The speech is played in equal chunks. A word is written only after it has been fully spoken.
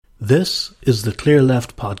This is the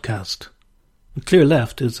Clearleft podcast.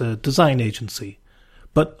 Clearleft is a design agency,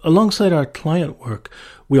 but alongside our client work,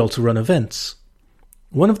 we also run events.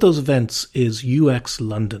 One of those events is UX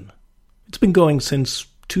London. It's been going since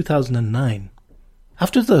 2009.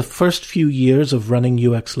 After the first few years of running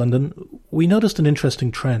UX London, we noticed an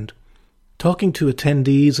interesting trend. Talking to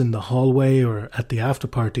attendees in the hallway or at the after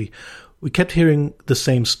party, we kept hearing the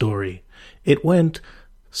same story. It went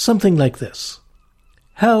something like this.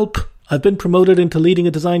 Help! I've been promoted into leading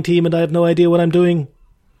a design team and I have no idea what I'm doing.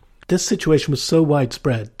 This situation was so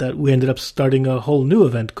widespread that we ended up starting a whole new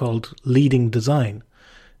event called Leading Design.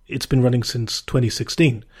 It's been running since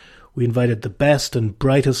 2016. We invited the best and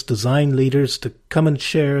brightest design leaders to come and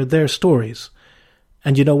share their stories.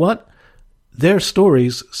 And you know what? Their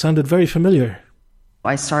stories sounded very familiar.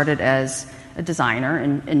 I started as a designer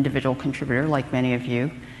and individual contributor like many of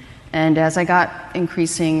you. And as I got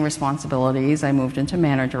increasing responsibilities, I moved into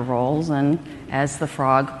manager roles, and as the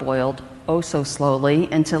frog boiled oh so slowly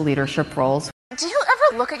into leadership roles. Do you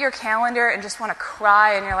ever look at your calendar and just want to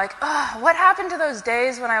cry and you're like, oh, what happened to those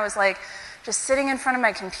days when I was like just sitting in front of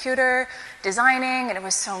my computer designing and it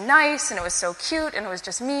was so nice and it was so cute and it was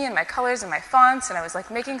just me and my colors and my fonts and I was like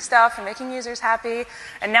making stuff and making users happy,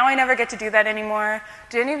 and now I never get to do that anymore.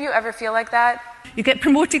 Do any of you ever feel like that? You get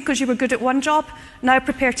promoted because you were good at one job, now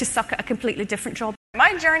prepare to suck at a completely different job.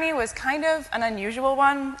 My journey was kind of an unusual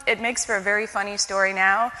one. It makes for a very funny story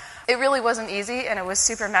now. It really wasn't easy and it was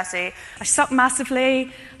super messy. I sucked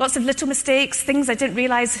massively, lots of little mistakes, things I didn't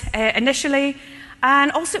realise initially.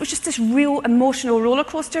 And also it was just this real emotional roller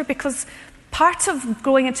coaster, because part of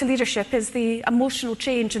growing into leadership is the emotional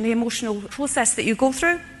change and the emotional process that you go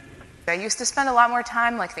through. I used to spend a lot more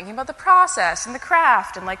time thinking about the process and the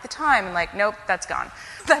craft and the time, and nope, that's gone.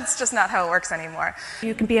 That's just not how it works anymore.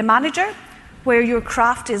 You can be a manager where your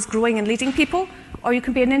craft is growing and leading people, or you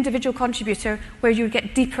can be an individual contributor where you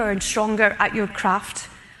get deeper and stronger at your craft.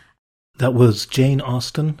 That was Jane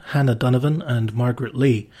Austen, Hannah Donovan and Margaret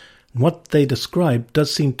Lee. What they described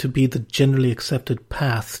does seem to be the generally accepted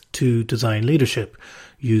path to design leadership.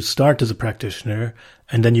 You start as a practitioner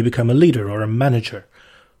and then you become a leader or a manager.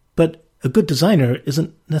 But a good designer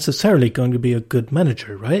isn't necessarily going to be a good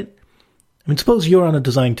manager, right? I mean, suppose you're on a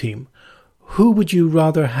design team. Who would you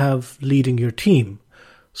rather have leading your team?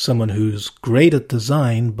 Someone who's great at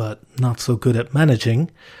design but not so good at managing?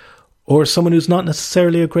 Or someone who's not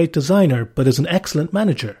necessarily a great designer but is an excellent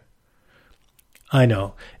manager? I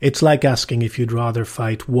know, it's like asking if you'd rather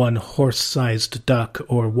fight one horse-sized duck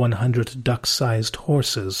or 100 duck-sized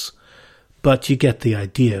horses. But you get the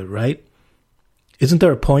idea, right? Isn't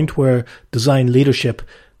there a point where design leadership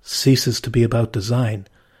ceases to be about design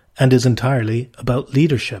and is entirely about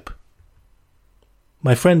leadership?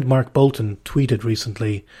 My friend Mark Bolton tweeted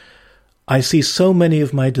recently, I see so many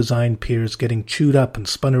of my design peers getting chewed up and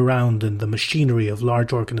spun around in the machinery of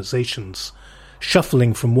large organizations,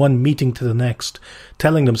 shuffling from one meeting to the next,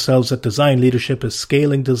 telling themselves that design leadership is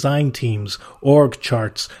scaling design teams, org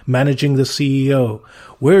charts, managing the CEO.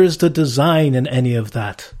 Where is the design in any of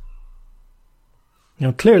that?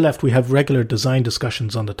 Now, Clearleft, we have regular design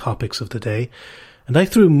discussions on the topics of the day, and I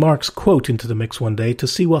threw Mark's quote into the mix one day to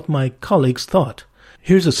see what my colleagues thought.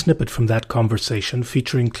 Here's a snippet from that conversation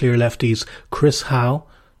featuring Clearlefties Chris Howe,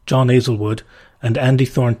 John Azelwood, and Andy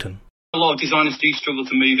Thornton. A lot of designers do struggle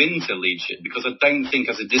to move into leadership because I don't think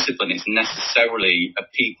as a discipline it's necessarily a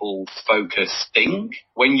people-focused thing.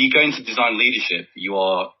 When you go into design leadership, you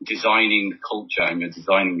are designing culture and you're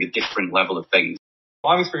designing a different level of things.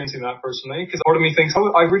 I'm experiencing that personally because part of me thinks,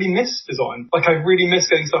 I really miss design. I really miss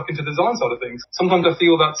getting stuck into the design side of things. Sometimes I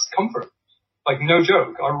feel that's comfort. No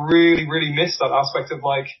joke. I really, really miss that aspect of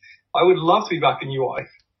I would love to be back in UI.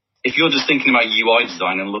 If you're just thinking about UI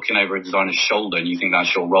design and looking over a designer's shoulder and you think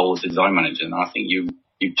that's your role as a design manager, then I think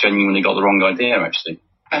you've genuinely got the wrong idea, actually.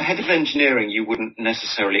 As head of engineering, you wouldn't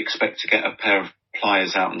necessarily expect to get a pair of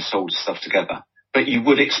pliers out and solder stuff together, but you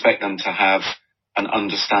would expect them to have an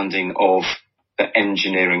understanding of the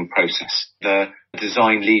engineering process. The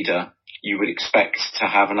design leader, you would expect to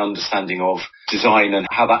have an understanding of design and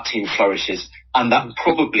how that team flourishes, and that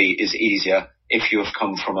probably is easier if you have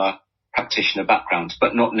come from a practitioner background,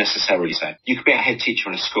 but not necessarily so. You could be a head teacher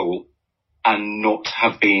in a school and not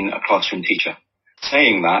have been a classroom teacher.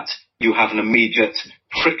 Saying that, you have an immediate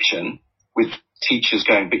friction with teachers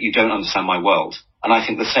going, but you don't understand my world. And I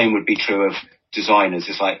think the same would be true of designers.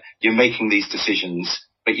 It's you're making these decisions,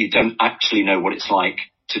 but you don't actually know what it's like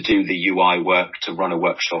to do the UI work, to run a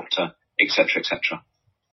workshop, to et cetera, et cetera.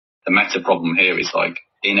 The meta problem here is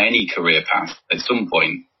in any career path, at some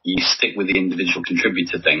point, you stick with the individual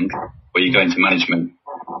contributor thing, where you go into management,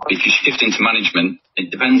 If you shift into management,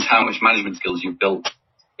 it depends how much management skills you've built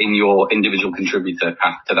in your individual contributor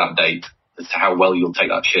path to that date as to how well you'll take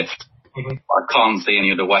that shift. Mm-hmm. I can't see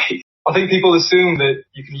any other way. I think people assume that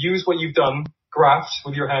you can use what you've done, graft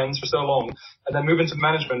with your hands for so long, and then move into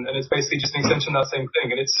management, and it's basically just an extension of that same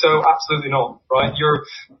thing. And it's so absolutely not, right? You're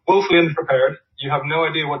woefully underprepared. You have no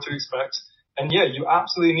idea what to expect. And yeah, you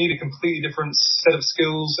absolutely need a completely different set of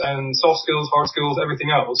skills and soft skills, hard skills,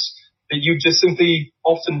 everything else that you just simply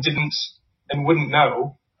often didn't and wouldn't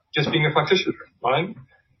know just being a practitioner, right?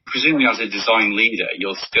 Presumably as a design leader,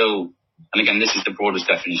 you're still, and again, this is the broadest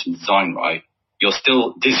definition of design, right? You're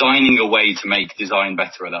still designing a way to make design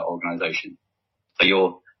better at that organization. So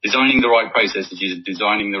you're designing the right processes, you're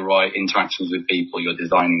designing the right interactions with people, you're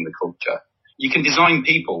designing the culture. You can design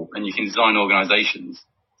people and you can design organizations.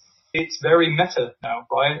 It's very meta now,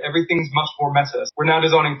 right? Everything's much more meta. We're now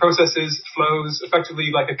designing processes, flows,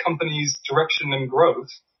 effectively like a company's direction and growth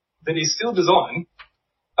that is still design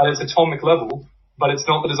at its atomic level, but it's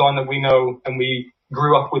not the design that we know and we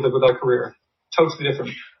grew up with it with our career. Totally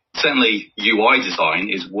different. Certainly UI design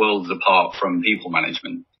is worlds apart from people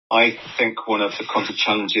management. I think one of the constant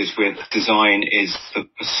challenges with design is the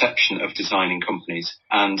perception of design in companies.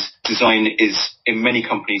 And design is in many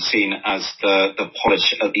companies seen as the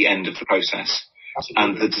polish at the end of the process. Absolutely.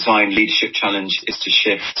 And the design leadership challenge is to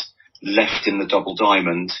shift left in the double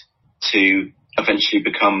diamond to eventually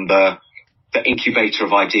become the incubator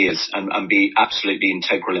of ideas and be absolutely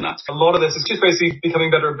integral in that. A lot of this is just basically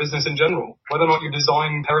becoming better at business in general. Whether or not your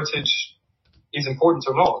design heritage is important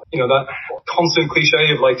or not. You know, that constant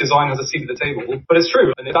cliche of like design has a seat at the table, but it's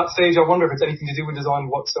true. And at that stage, I wonder if it's anything to do with design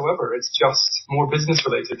whatsoever. It's just more business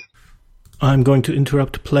related. I'm going to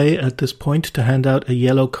interrupt play at this point to hand out a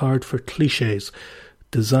yellow card for cliches.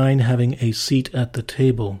 Design having a seat at the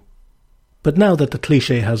table. But now that the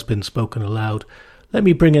cliche has been spoken aloud, let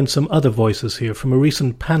me bring in some other voices here from a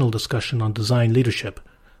recent panel discussion on design leadership,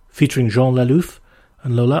 featuring Jean Lalouf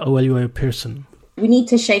and Lola Oweluwe-Pearson. We need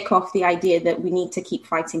to shake off the idea that we need to keep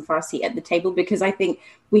fighting for our seat at the table, because I think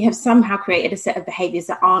we have somehow created a set of behaviours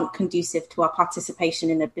that aren't conducive to our participation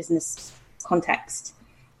in a business context.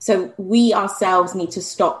 So we ourselves need to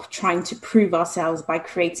stop trying to prove ourselves by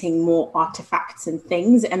creating more artefacts and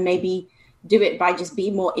things, and maybe do it by just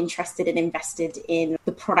being more interested and invested in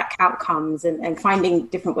the product outcomes and finding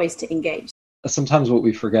different ways to engage. Sometimes what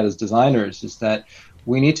we forget as designers is that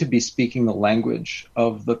we need to be speaking the language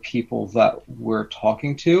of the people that we're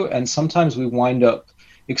talking to. And sometimes we wind up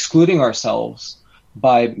excluding ourselves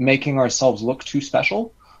by making ourselves look too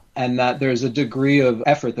special. And that there's a degree of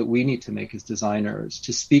effort that we need to make as designers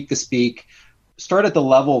to speak the speak, start at the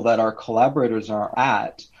level that our collaborators are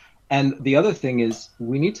at. And the other thing is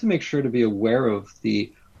we need to make sure to be aware of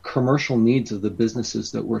the commercial needs of the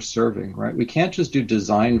businesses that we're serving, right? We can't just do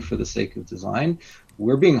design for the sake of design.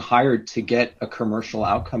 We're being hired to get a commercial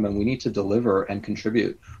outcome, and we need to deliver and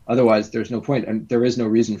contribute. Otherwise, there's no point, and there is no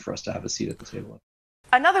reason for us to have a seat at the table.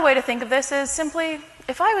 Another way to think of this is simply,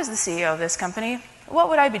 if I was the CEO of this company, what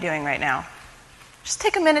would I be doing right now? Just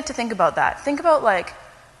take a minute to think about that. Think about like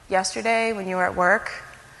yesterday when you were at work,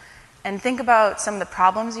 and think about some of the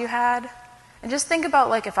problems you had. And just think about,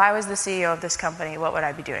 like, if I was the CEO of this company, what would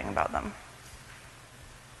I be doing about them?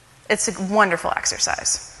 It's a wonderful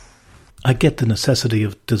exercise. I get the necessity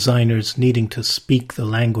of designers needing to speak the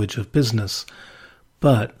language of business,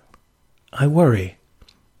 but I worry.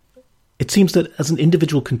 It seems that as an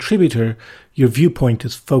individual contributor, your viewpoint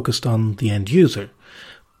is focused on the end user.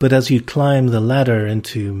 But as you climb the ladder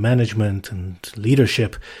into management and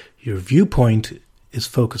leadership, your viewpoint is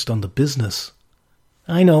focused on the business.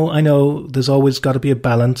 I know, there's always got to be a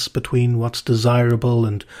balance between what's desirable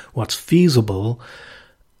and what's feasible.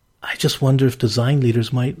 I just wonder if design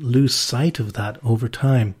leaders might lose sight of that over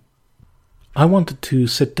time. I wanted to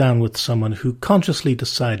sit down with someone who consciously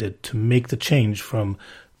decided to make the change from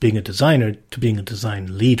being a designer to being a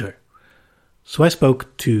design leader. So I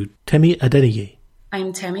spoke to Temi Adeniyi.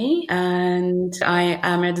 I'm Temi, and I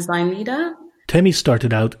am a design leader. Temi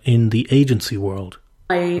started out in the agency world.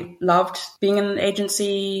 I loved being in an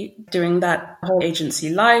agency, doing that whole agency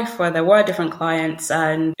life where there were different clients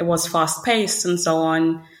and it was fast-paced and so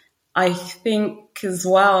on. I think as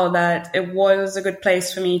well that it was a good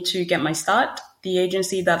place for me to get my start. The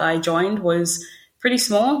agency that I joined was pretty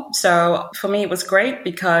small, so for me it was great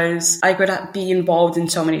because I could be involved in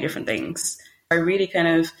so many different things. I really kind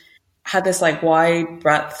of had this like wide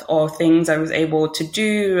breadth of things I was able to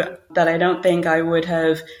do that I don't think I would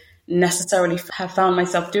have necessarily have found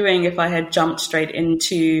myself doing if I had jumped straight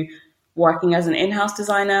into working as an in-house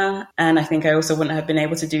designer. And I think I also wouldn't have been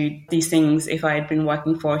able to do these things if I had been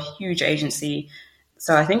working for a huge agency.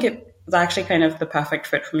 So I think it was actually kind of the perfect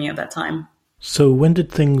fit for me at that time. So when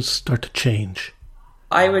did things start to change?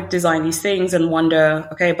 I would design these things and wonder,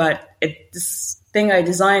 okay, but this thing I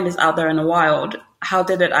designed is out there in the wild. How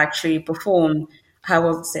did it actually perform? How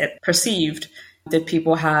was it perceived? Did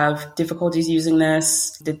people have difficulties using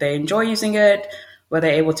this? Did they enjoy using it? Were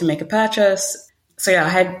they able to make a purchase? So yeah, I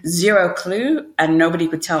had zero clue and nobody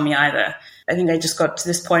could tell me either. I think I just got to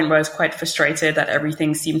this point where I was quite frustrated that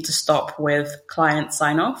everything seemed to stop with client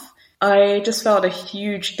sign-off. I just felt a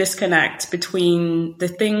huge disconnect between the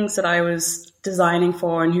things that I was designing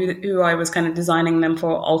for and who I was kind of designing them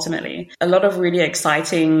for ultimately. A lot of really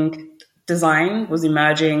exciting design was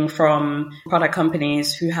emerging from product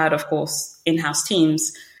companies who had, of course, in-house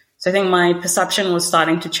teams. So I think my perception was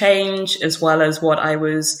starting to change, as well as what I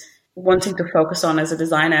was wanting to focus on as a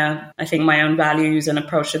designer. I think my own values and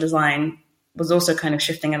approach to design was also kind of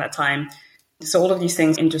shifting at that time. So all of these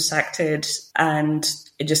things intersected, and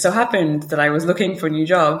it just so happened that I was looking for a new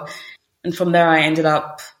job. And from there, I ended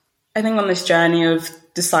up, I think, on this journey of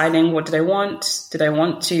deciding, what did I want? Did I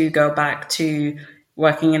want to go back to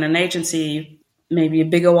working in an agency, maybe a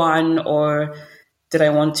bigger one, or did I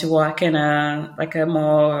want to work in a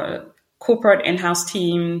more corporate in-house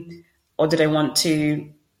team, or did I want to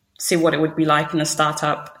see what it would be like in a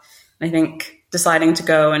startup? And I think deciding to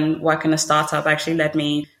go and work in a startup actually led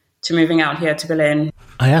me to moving out here to Berlin.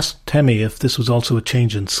 I asked Temi if this was also a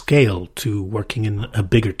change in scale to working in a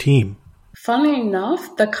bigger team. Funnily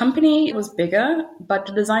enough, the company was bigger, but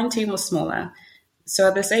the design team was smaller. So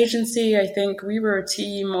at this agency, I think we were a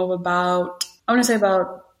team of about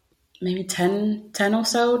maybe 10 or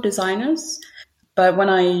so designers. But when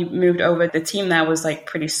I moved over, the team there was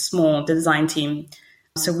pretty small, the design team.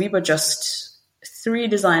 So we were just 3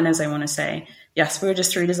 designers, I want to say. Yes, we were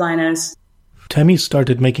just 3 designers. Temi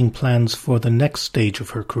started making plans for the next stage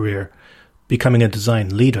of her career, becoming a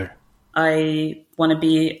design leader. I want to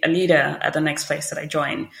be a leader at the next place that I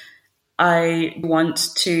join. I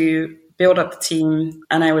want to build up the team,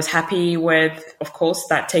 and I was happy with, of course,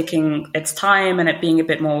 that taking its time and it being a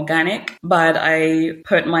bit more organic. But I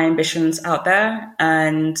put my ambitions out there,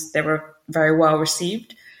 and they were very well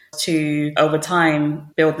received. To, over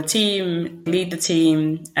time, build the team, lead the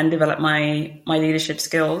team, and develop my leadership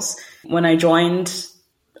skills. When I joined,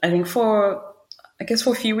 I think for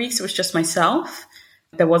a few weeks, it was just myself.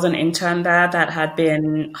 There was an intern there that had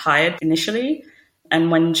been hired initially.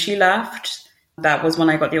 And when she left, that was when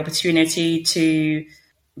I got the opportunity to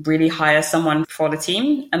really hire someone for the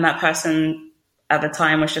team. And that person at the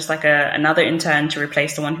time was just another intern to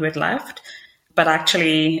replace the one who had left. But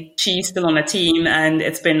actually, she's still on the team, and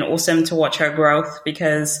it's been awesome to watch her growth,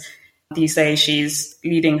 because these days she's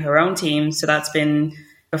leading her own team. So that's been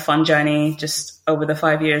a fun journey just over the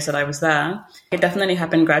 5 years that I was there. It definitely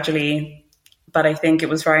happened gradually, but I think it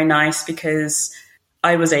was very nice because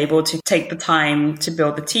I was able to take the time to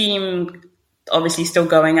build the team, obviously still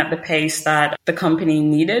going at the pace that the company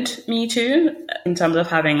needed me to, in terms of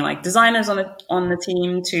having designers on the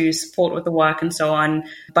team to support with the work and so on.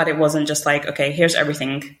 But it wasn't just okay, here's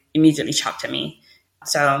everything immediately chucked at me.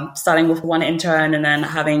 So starting with one intern and then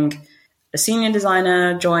having a senior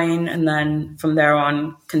designer join, and then from there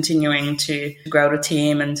on continuing to grow the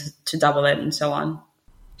team and to double it and so on.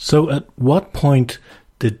 So at what point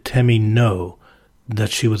did Temi know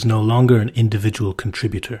that she was no longer an individual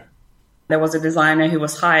contributor? There was a designer who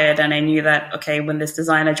was hired, and I knew that, okay, when this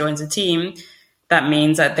designer joins a team, that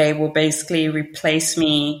means that they will basically replace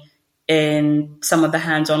me in some of the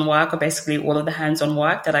hands-on work, or basically all of the hands-on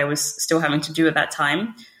work that I was still having to do at that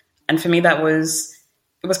time. And for me, it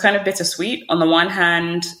was kind of bittersweet. On the one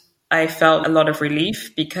hand, I felt a lot of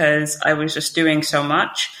relief because I was just doing so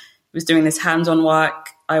much. I was doing this hands-on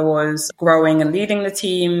work. I was growing and leading the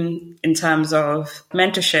team in terms of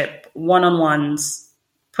mentorship, one-on-ones,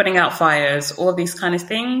 putting out fires, all of these kind of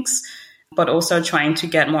things, but also trying to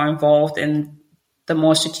get more involved in the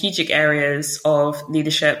more strategic areas of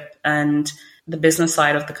leadership and the business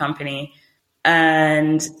side of the company.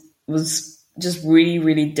 And it was just really,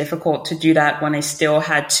 really difficult to do that when I still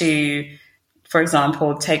had to, for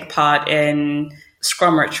example, take part in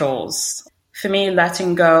Scrum rituals. For me,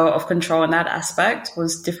 letting go of control in that aspect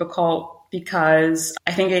was difficult because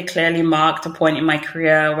I think it clearly marked a point in my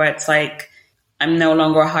career where it's I'm no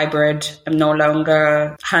longer a hybrid. I'm no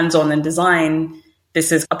longer hands-on in design.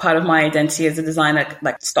 This is a part of my identity as a designer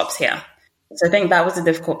that stops here. So I think that was a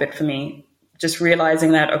difficult bit for me. Just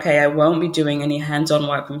realizing that, okay, I won't be doing any hands-on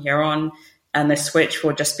work from here on. And the switch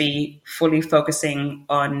will just be fully focusing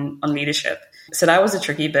on leadership. So that was a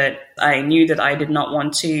tricky bit. I knew that I did not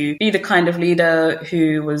want to be the kind of leader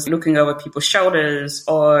who was looking over people's shoulders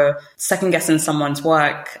or second guessing someone's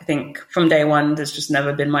work. I think from day one, there's just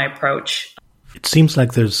never been my approach. It seems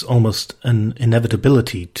like there's almost an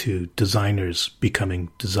inevitability to designers becoming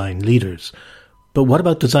design leaders. But what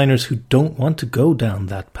about designers who don't want to go down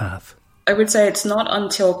that path? I would say it's not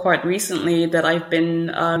until quite recently that I've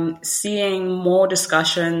been seeing more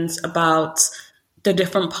discussions about the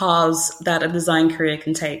different paths that a design career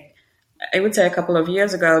can take. I would say a couple of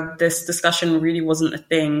years ago, this discussion really wasn't a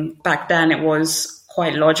thing. Back then, it was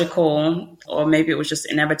quite logical, or maybe it was just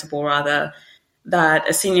inevitable rather, that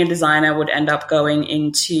a senior designer would end up going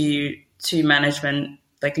into management,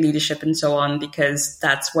 like leadership and so on, because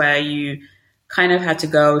that's where you kind of had to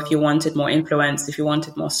go if you wanted more influence, if you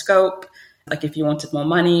wanted more scope, like if you wanted more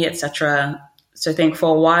money, etc. So I think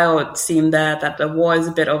for a while it seemed that there was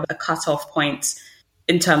a bit of a cutoff point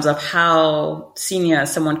in terms of how senior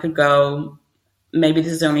someone could go. Maybe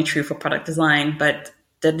this is only true for product design, but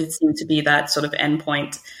there did seem to be that sort of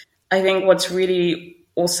endpoint. I think what's really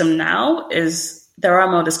awesome now is there are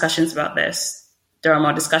more discussions about this. There are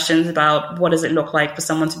more discussions about what does it look like for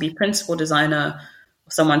someone to be principal designer,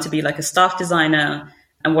 or someone to be like a staff designer,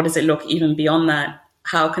 and what does it look even beyond that?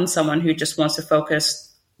 How can someone who just wants to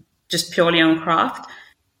focus just purely on craft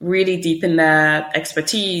really deepen their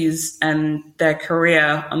expertise and their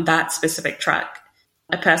career on that specific track?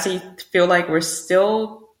 I personally feel like we're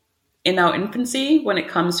still in our infancy when it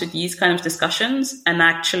comes to these kind of discussions, and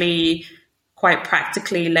actually quite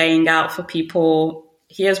practically laying out for people,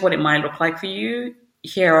 here's what it might look like for you.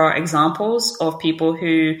 Here are examples of people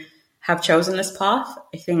who have chosen this path.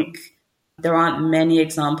 I think there aren't many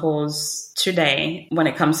examples today when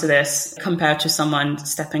it comes to this compared to someone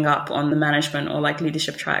stepping up on the management or like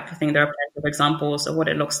leadership track. I think there are plenty of examples of what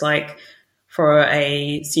it looks like for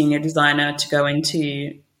a senior designer to go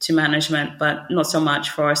into management, but not so much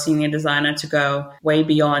for a senior designer to go way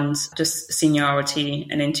beyond just seniority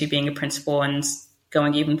and into being a principal and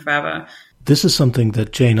going even further. This is something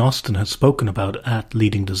that Jane Austen has spoken about at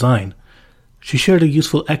Leading Design. She shared a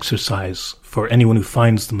useful exercise for anyone who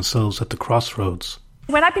finds themselves at the crossroads.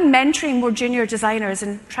 When I've been mentoring more junior designers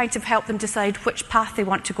and trying to help them decide which path they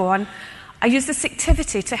want to go on, I use this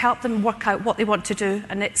activity to help them work out what they want to do,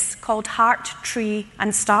 and it's called Heart, Tree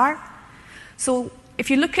and Star. So if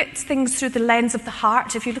you look at things through the lens of the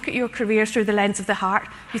heart, if you look at your career through the lens of the heart,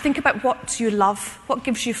 you think about what you love, what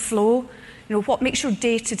gives you flow, what makes your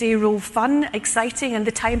day-to-day role fun, exciting, and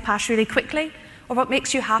the time pass really quickly, or what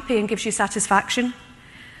makes you happy and gives you satisfaction.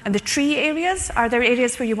 And the tree areas are there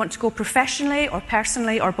areas where you want to go professionally or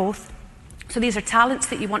personally or both. So these are talents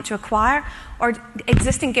that you want to acquire or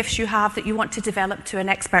existing gifts you have that you want to develop to an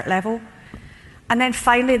expert level. And then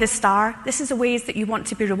finally, the star. This is the ways that you want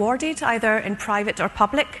to be rewarded, either in private or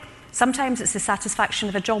public. Sometimes it's the satisfaction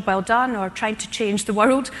of a job well done or trying to change the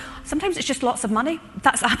world. Sometimes it's just lots of money.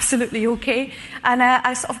 That's absolutely okay. And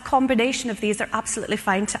a sort of combination of these are absolutely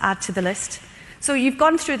fine to add to the list. So you've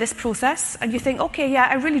gone through this process and you think, okay, yeah,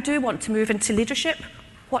 I really do want to move into leadership.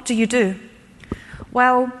 What do you do?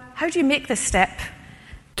 Well, how do you make this step?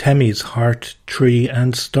 Temi's heart, tree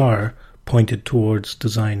and star pointed towards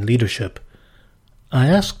design leadership. I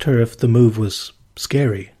asked her if the move was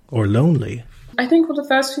scary or lonely. I think for the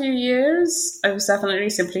first few years, I was definitely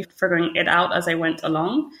simply figuring it out as I went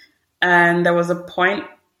along. And there was a point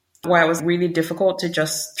where it was really difficult to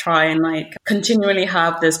just try and continually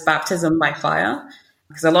have this baptism by fire.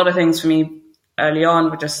 Because a lot of things for me early on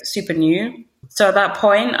were just super new. So at that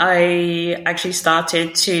point, I actually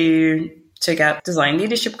started to get design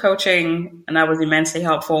leadership coaching, and that was immensely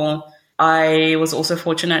helpful. I was also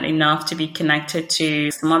fortunate enough to be connected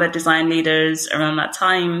to some other design leaders around that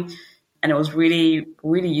time. And it was really,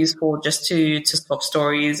 really useful just to swap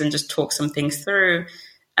stories and just talk some things through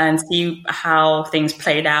and see how things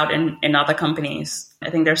played out in other companies.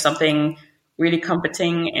 I think there's something really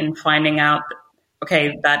comforting in finding out,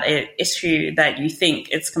 okay, that issue that you think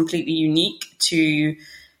it's completely unique to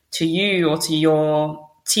you or to your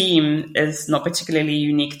team is not particularly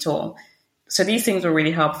unique at all. So these things were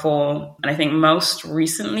really helpful. And I think most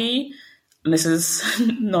recently, and this is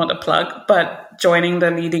not a plug, but joining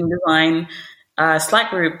the Leading Design Slack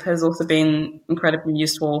group has also been incredibly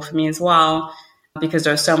useful for me as well, because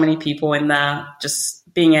there are so many people in there.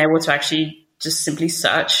 Just being able to actually just simply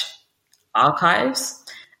search archives,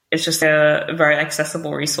 it's just a very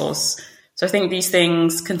accessible resource. So I think these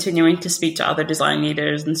things, continuing to speak to other design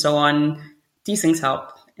leaders and so on, these things help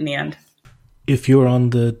in the end. If you're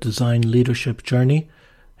on the design leadership journey,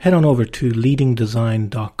 head on over to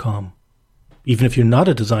leadingdesign.com. Even if you're not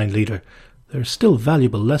a design leader, there are still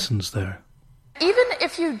valuable lessons there. Even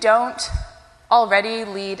if you don't already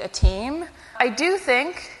lead a team, I do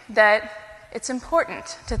think that it's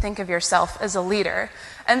important to think of yourself as a leader.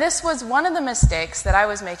 And this was one of the mistakes that I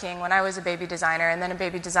was making when I was a baby designer and then a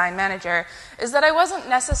baby design manager, is that I wasn't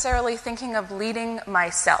necessarily thinking of leading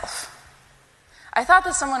myself. I thought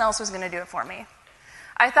that someone else was going to do it for me.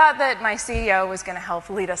 I thought that my CEO was going to help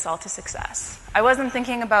lead us all to success. I wasn't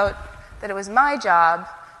thinking about that it was my job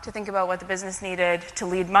to think about what the business needed to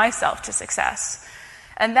lead myself to success.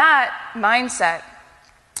 And that mindset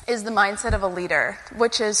is the mindset of a leader,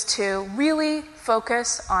 which is to really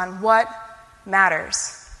focus on what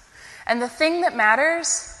matters. And the thing that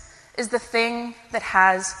matters is the thing that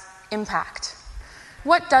has impact.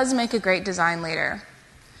 What does make a great design leader?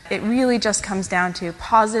 It really just comes down to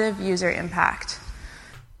positive user impact.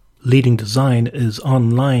 Leading Design is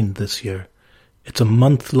online this year. It's a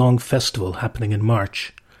month-long festival happening in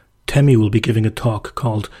March. Temi will be giving a talk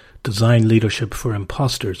called Design Leadership for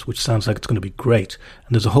Imposters, which sounds like it's going to be great.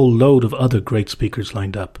 And there's a whole load of other great speakers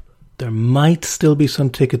lined up. There might still be some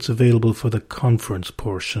tickets available for the conference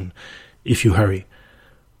portion, if you hurry.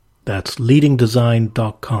 That's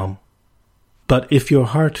leadingdesign.com. But if your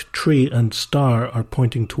heart, tree and star are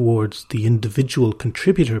pointing towards the individual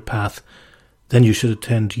contributor path, then you should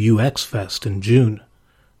attend UX Fest in June.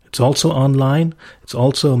 It's also online. It's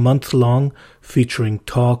also a month long, featuring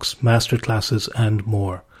talks, masterclasses and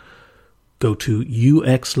more. Go to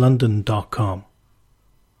uxlondon.com.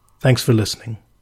 Thanks for listening.